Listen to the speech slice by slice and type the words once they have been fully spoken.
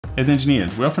As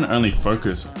engineers, we often only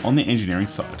focus on the engineering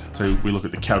side. So we look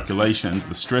at the calculations,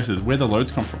 the stresses, where the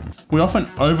loads come from. We often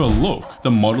overlook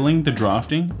the modeling, the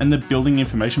drafting, and the building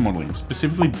information modeling,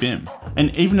 specifically BIM.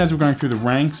 And even as we're going through the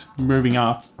ranks, moving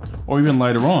up, or even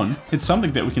later on, it's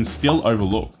something that we can still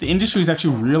overlook. The industry has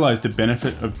actually realized the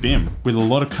benefit of BIM, with a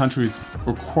lot of countries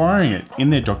requiring it in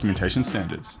their documentation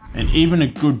standards. And even a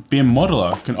good BIM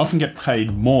modeler can often get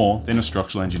paid more than a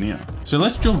structural engineer. So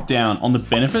let's drill down on the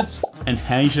benefits and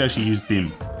how you should actually use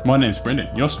BIM. My name's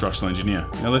Brendan, you're a structural engineer.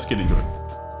 Now let's get into it.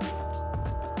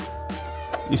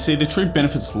 You see, the true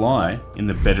benefits lie in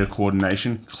the better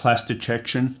coordination, clash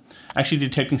detection, actually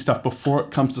detecting stuff before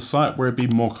it comes to site where it'd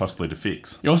be more costly to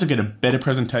fix. You also get a better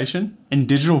presentation and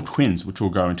digital twins, which we'll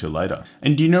go into later.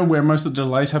 And do you know where most of the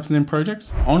delays happen in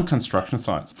projects? On construction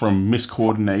sites, from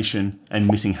miscoordination and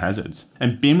missing hazards.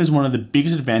 And BIM is one of the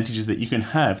biggest advantages that you can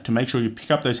have to make sure you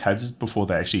pick up those hazards before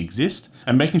they actually exist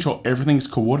and making sure everything's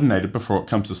coordinated before it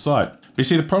comes to site. But you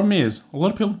see, the problem is a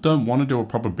lot of people don't want to do a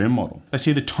proper BIM model. They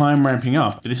see the time ramping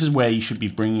up, but this is where you should be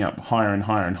bringing up higher and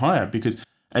higher and higher, because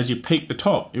as you peak the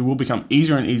top, it will become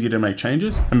easier and easier to make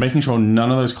changes and making sure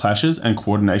none of those clashes and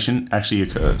coordination actually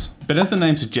occurs. But as the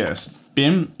name suggests,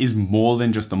 BIM is more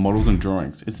than just the models and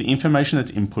drawings. It's the information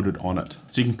that's inputted on it.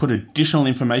 So you can put additional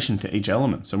information to each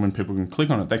element. So when people can click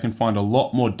on it, they can find a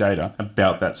lot more data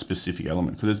about that specific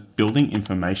element, because it's building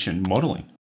information modeling,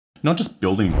 not just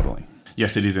building modeling.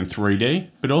 Yes, it is in 3D,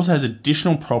 but it also has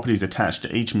additional properties attached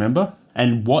to each member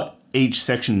and what each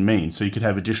section means. So you could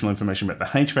have additional information about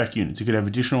the HVAC units, you could have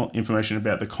additional information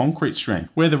about the concrete strength,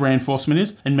 where the reinforcement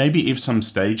is, and maybe if some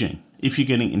staging, if you're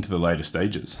getting into the later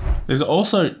stages. There's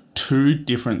also two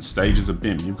different stages of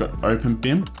BIM. You've got open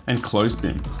BIM and closed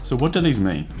BIM. So what do these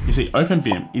mean? You see, open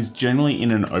BIM is generally in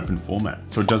an open format.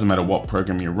 So it doesn't matter what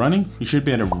program you're running, you should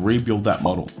be able to rebuild that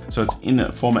model. So it's in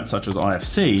a format such as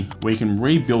IFC, where you can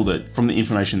rebuild it from the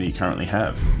information that you currently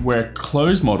have. Where a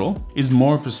closed model is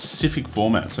more of a specific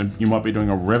format. So you might be doing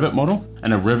a Revit model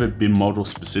and a Revit BIM model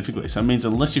specifically. So it means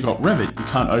unless you've got Revit, you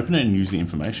can't open it and use the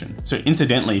information. So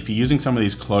incidentally, if you're using some of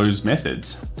these closed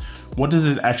methods, what does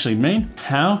it actually mean?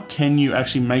 How can you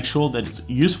actually make sure that it's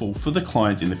useful for the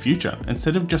clients in the future,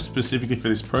 instead of just specifically for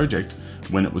this project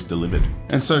when it was delivered?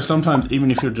 And so sometimes, even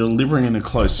if you're delivering in a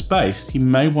closed space, you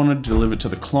may want to deliver it to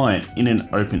the client in an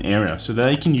open area so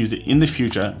they can use it in the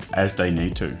future as they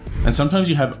need to. And sometimes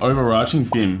you have overarching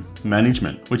BIM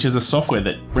management, which is a software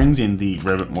that brings in the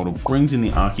Revit model, brings in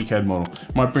the ArchiCAD model,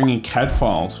 might bring in CAD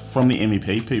files from the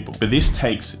MEP people. But this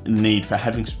takes a need for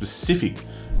having specific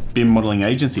BIM modeling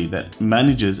agency that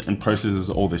manages and processes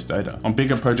all this data. On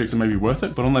bigger projects it may be worth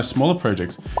it, but on those smaller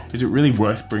projects, is it really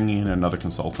worth bringing in another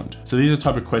consultant? So these are the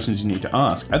type of questions you need to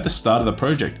ask at the start of the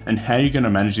project, and how you're going to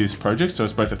manage this project so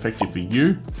it's both effective for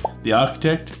you, the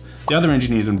architect, the other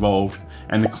engineers involved,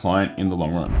 and the client in the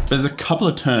long run. There's a couple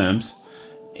of terms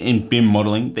in BIM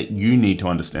modeling that you need to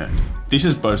understand. This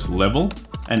is both level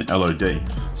and LOD.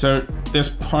 So there's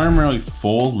primarily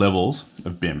 4 levels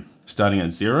of BIM, starting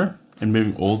at 0 and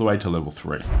moving all the way to level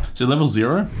 3. So level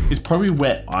 0 is probably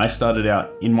where I started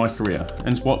out in my career, and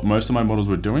it's what most of my models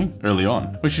were doing early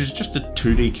on, which is just a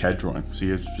 2D CAD drawing. So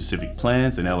you have specific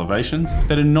plans and elevations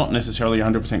that are not necessarily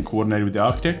 100% coordinated with the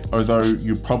architect, although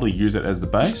you probably use it as the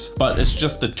base, but it's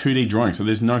just the 2D drawing. So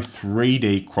there's no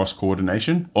 3D cross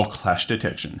coordination or clash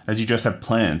detection. As you just have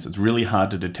plans, it's really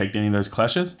hard to detect any of those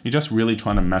clashes. You're just really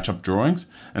trying to match up drawings,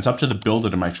 and it's up to the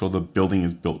builder to make sure the building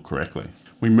is built correctly.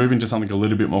 We move into something a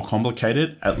little bit more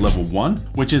complicated at level 1,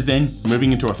 which is then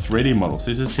moving into a 3D model. So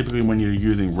this is typically when you're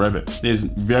using Revit. There's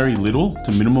very little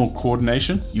to minimal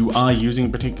coordination. You are using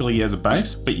it particularly as a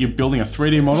base, but you're building a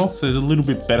 3D model, so there's a little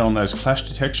bit better on those clash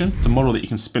detection. It's a model that you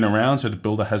can spin around, so the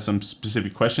builder has some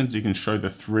specific questions. You can show the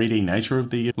 3D nature of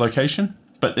the location,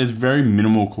 but there's very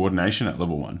minimal coordination at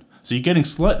level 1. So you're getting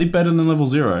slightly better than level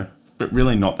 0, but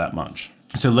really not that much.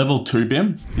 So level 2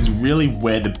 BIM is really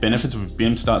where the benefits of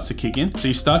BIM starts to kick in. So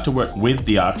you start to work with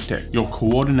the architect. You're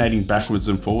coordinating backwards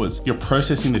and forwards. You're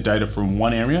processing the data from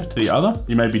one area to the other.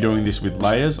 You may be doing this with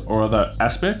layers or other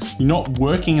aspects. You're not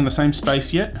working in the same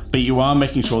space yet, but you are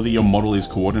making sure that your model is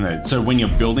coordinated. So when you're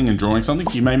building and drawing something,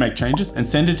 you may make changes and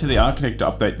send it to the architect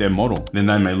to update their model. Then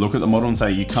they may look at the model and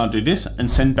say, you can't do this, and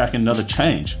send back another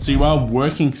change. So you are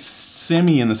working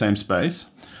semi in the same space.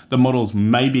 The models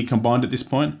may be combined at this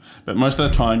point, but most of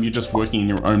the time you're just working in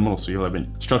your own model. So you'll have a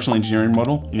structural engineering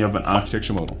model and you have an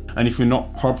architecture model. And if you're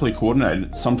not properly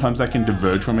coordinated, sometimes they can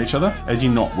diverge from each other as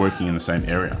you're not working in the same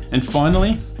area. And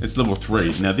finally, it's level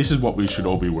 3. Now this is what we should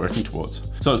all be working towards.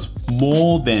 So it's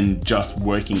more than just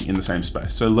working in the same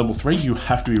space. So level 3, you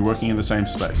have to be working in the same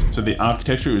space. So the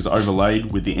architecture is overlaid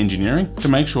with the engineering to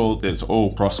make sure that it's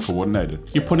all cross-coordinated.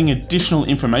 You're putting additional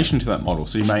information to that model.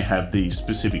 So you may have the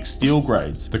specific steel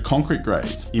grades, the concrete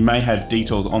grades. You may have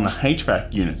details on the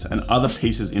HVAC units and other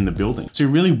pieces in the building. So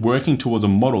you're really working towards a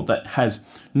model that has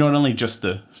not only just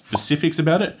the specifics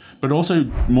about it, but also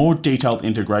more detailed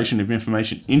integration of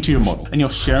information into your model. And you're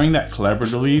sharing that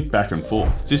collaboratively back and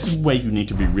forth. So this is where you need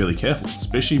to be really careful,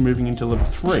 especially moving into level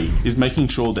 3, is making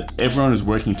sure that everyone is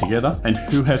working together and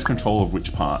who has control of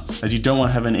which parts. As you don't want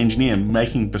to have an engineer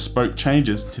making bespoke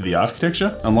changes to the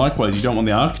architecture, and likewise, you don't want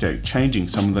the architect changing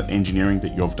some of the engineering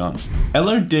that you've done.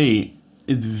 LOD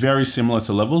is very similar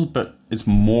to levels, but it's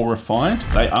more refined.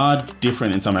 They are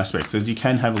different in some aspects, as you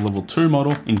can have a level 2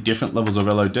 model in different levels of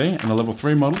LOD and a level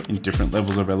 3 model in different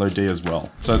levels of LOD as well.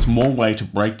 So it's more way to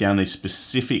break down these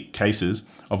specific cases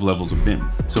of levels of BIM.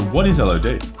 So what is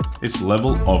LOD? It's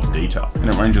level of detail, and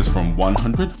it ranges from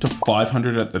 100 to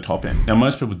 500 at the top end. Now,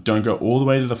 most people don't go all the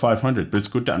way to the 500, but it's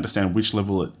good to understand which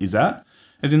level it is at,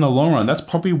 as in the long run, that's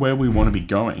probably where we want to be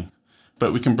going.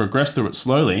 But we can progress through it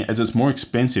slowly, as it's more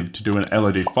expensive to do an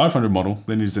LOD 500 model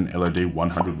than it is an LOD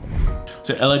 100 model.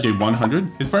 So LOD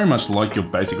 100 is very much like your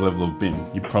basic level of BIM.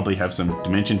 You probably have some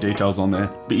dimension details on there,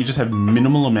 but you just have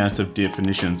minimal amounts of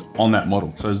definitions on that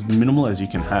model. So as minimal as you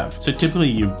can have. So typically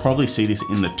you probably see this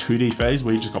in the 2D phase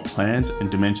where you just got plans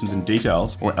and dimensions and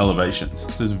details or elevations. So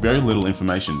there's very little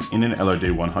information in an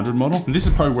LOD 100 model. And this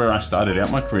is probably where I started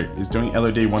out my career, is doing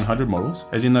LOD 100 models,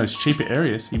 as in those cheaper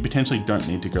areas, you potentially don't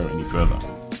need to go any further.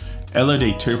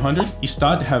 LOD 200, you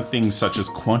start to have things such as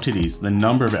quantities, the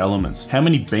number of elements, how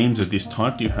many beams of this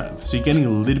type do you have? So you're getting a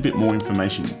little bit more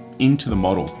information into the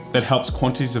model that helps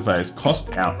quantity surveyors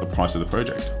cost out the price of the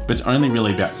project. But it's only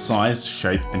really about size,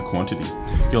 shape, and quantity.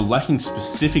 You're lacking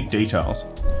specific details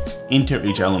into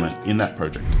each element in that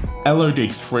project. LOD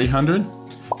 300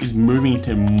 is moving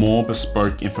into more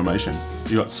bespoke information.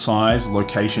 You've got size,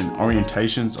 location,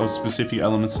 orientations of specific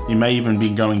elements. You may even be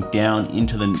going down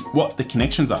into what the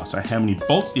connections are. So how many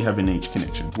bolts do you have in each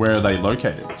connection? Where are they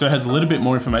located? So it has a little bit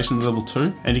more information in level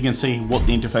 2, and you can see what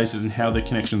the interfaces and how the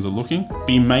connections are looking, but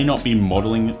you may not be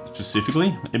modeling it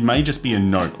specifically. It may just be a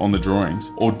note on the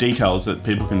drawings or details that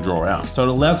people can draw out. So it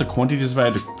allows the quantity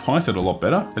surveyor to price it a lot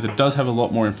better, as it does have a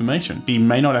lot more information, but you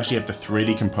may not actually have the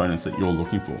 3D components that you're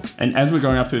looking for. And as we're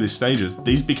going up through these stages,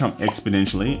 these become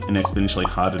exponentially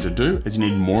harder to do, as you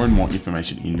need more and more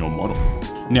information in your model.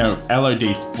 Now,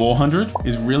 LOD 400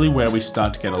 is really where we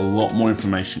start to get a lot more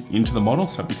information into the model,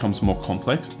 so it becomes more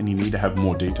complex and you need to have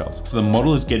more details. So the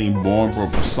model is getting more and more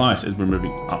precise as we're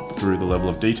moving up through the level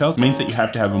of details. It means that you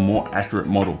have to have a more accurate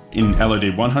model. In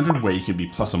LOD 100, where you could be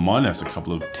plus or minus a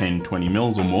couple of 10, 20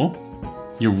 mils or more,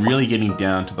 you're really getting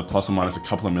down to the plus or minus a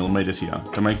couple of millimeters here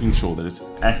to making sure that it's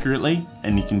accurately,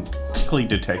 and you can quickly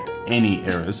detect any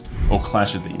errors or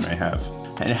clashes that you may have.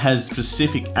 And it has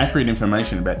specific, accurate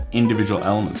information about individual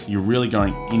elements. You're really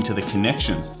going into the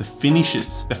connections, the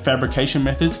finishes, the fabrication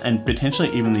methods, and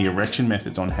potentially even the erection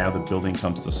methods on how the building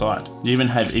comes to site. You even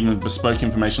have bespoke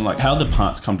information like how the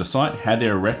parts come to site, how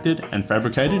they're erected and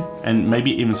fabricated, and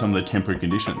maybe even some of the temporary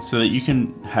conditions, so that you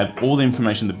can have all the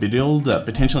information the builder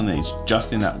potentially needs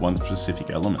just in that one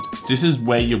specific element. So this is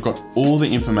where you've got all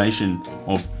the information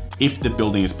of if the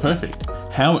building is perfect,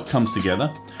 how it comes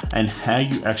together, and how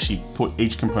you actually put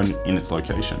each component in its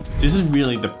location. So this is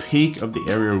really the peak of the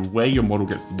area where your model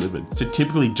gets delivered. So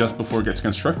typically just before it gets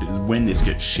constructed is when this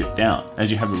gets shipped out. As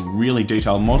you have a really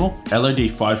detailed model, LOD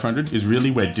 500 is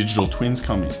really where digital twins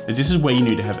come in, as this is where you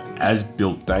need to have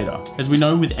as-built data. As we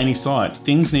know with any site,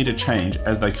 things need to change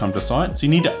as they come to site, so you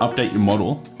need to update your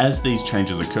model as these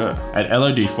changes occur. At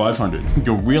LOD 500,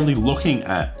 you're really looking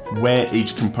at where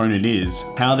each component is,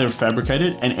 how they're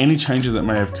fabricated, and any changes that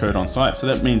may have occurred on site. So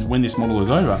that means when this model is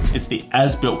over, it's the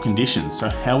as-built conditions. So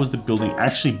how was the building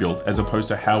actually built as opposed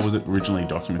to how was it originally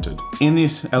documented? In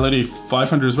this LOD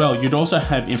 500 as well, you'd also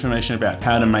have information about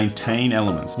how to maintain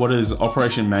elements. What is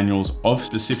operation manuals of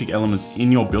specific elements in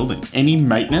your building? Any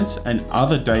maintenance and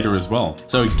other data as well.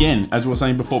 So again, as we were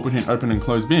saying before, between open and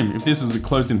closed BIM, if this is a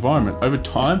closed environment, over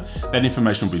time, that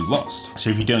information will be lost. So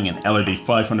if you're doing an LOD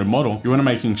 500 model, you want to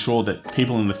make sure that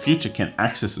people in the future can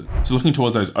access it. So looking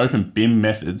towards those open BIM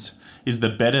methods is the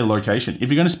better location if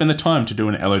you're going to spend the time to do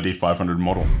an LOD 500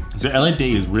 model. So LOD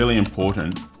is really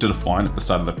important to define at the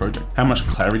start of the project. How much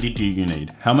clarity do you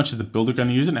need? How much is the builder going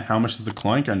to use it, and how much is the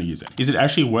client going to use it? Is it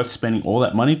actually worth spending all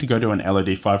that money to go to an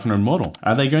LOD 500 model?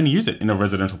 Are they going to use it in a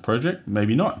residential project?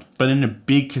 Maybe not. But in a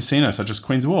big casino such as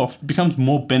Queen's Wharf, it becomes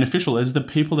more beneficial as the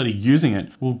people that are using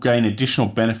it will gain additional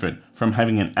benefit from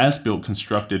having an as-built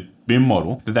constructed BIM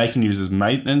model that they can use as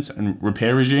maintenance and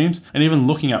repair regimes, and even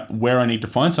looking at where I need to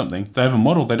find something. If they have a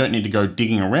model, they don't need to go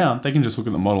digging around. They can just look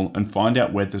at the model and find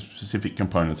out where the specific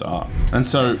components are. And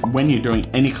so when you're doing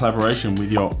any collaboration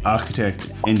with your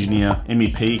architect, engineer,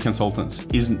 MEP consultants,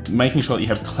 is making sure that you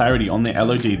have clarity on the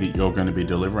LOD that you're going to be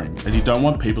delivering, as you don't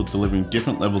want people delivering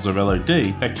different levels of LOD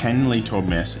that can lead to a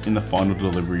mess in the final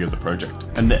delivery of the project.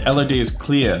 And the LOD is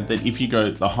clear that if you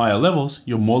go the higher levels,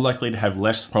 you're more likely to have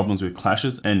less problems with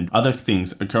clashes and other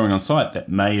things occurring on site that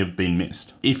may have been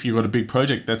missed. If you've got a big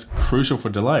project that's crucial for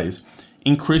delays,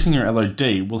 increasing your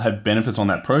LOD will have benefits on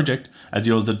that project as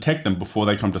you'll detect them before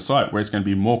they come to site, where it's going to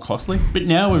be more costly. But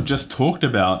now we've just talked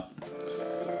about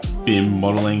BIM,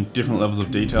 modeling, different levels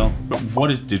of detail. But what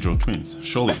is digital twins?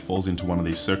 Surely it falls into one of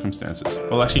these circumstances.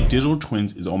 Well, actually, digital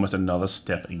twins is almost another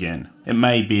step again. It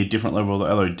may be a different level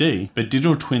of LOD, but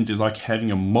digital twins is like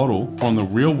having a model from the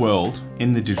real world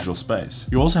in the digital space.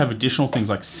 You also have additional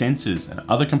things like sensors and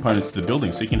other components to the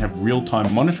building, so you can have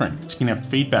real-time monitoring. So you can have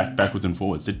feedback backwards and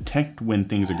forwards, detect when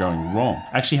things are going wrong,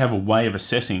 actually have a way of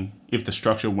assessing if the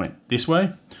structure went this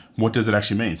way, what does it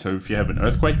actually mean? So if you have an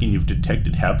earthquake and you've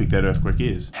detected how big that earthquake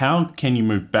is, how can you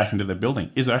move back into the building?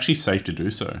 Is it actually safe to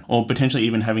do so? Or potentially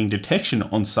even having detection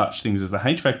on such things as the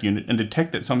HVAC unit and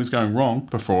detect that something's going wrong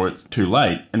before it's too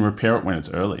late and repair it when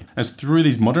it's early. As through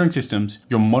these monitoring systems,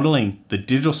 you're modeling the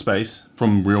digital space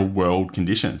from real world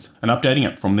conditions and updating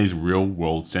it from these real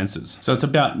world sensors. So it's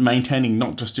about maintaining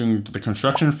not just during the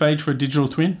construction phase for a digital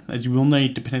twin, as you will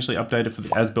need to potentially update it for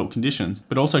the as-built conditions,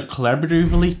 but also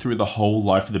collaboratively through the whole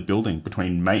life of the building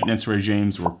between maintenance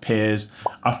regimes, repairs,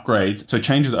 upgrades, so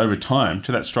changes over time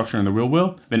to that structure in the real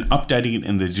world, then updating it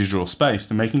in the digital space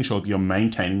to making sure that you're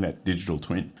maintaining that digital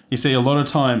twin. You see, a lot of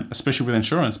time, especially with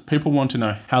insurance, people want to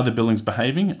know how the building's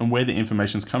behaving and where the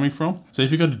information's coming from. So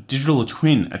if you've got a digital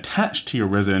twin attached to your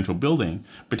residential building,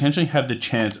 potentially have the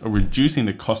chance of reducing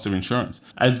the cost of insurance,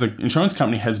 as the insurance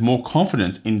company has more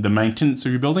confidence in the maintenance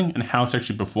of your building and how it's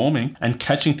actually performing, and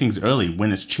catching things early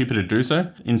when it's cheaper to do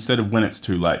so instead of when it's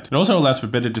too late. It also allows for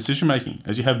better decision making,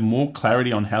 as you have more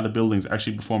clarity on how the building's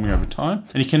actually performing over time,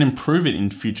 and you can improve it in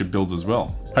future builds as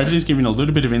well. Hopefully it's giving a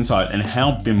little bit of insight on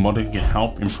how BIM modeling can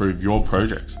help improve your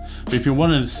projects. But if you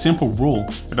want a simple rule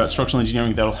about structural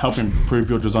engineering that'll help improve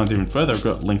your designs even further, I've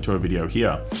got a link to a video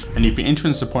here. And if you're interested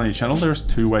in supporting your channel, there's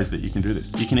 2 ways that you can do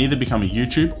this. You can either become a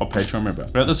YouTube or Patreon member.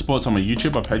 Without the support of my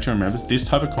YouTube or Patreon members, this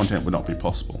type of content would not be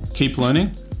possible. Keep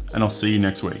learning, and I'll see you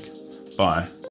next week. Bye.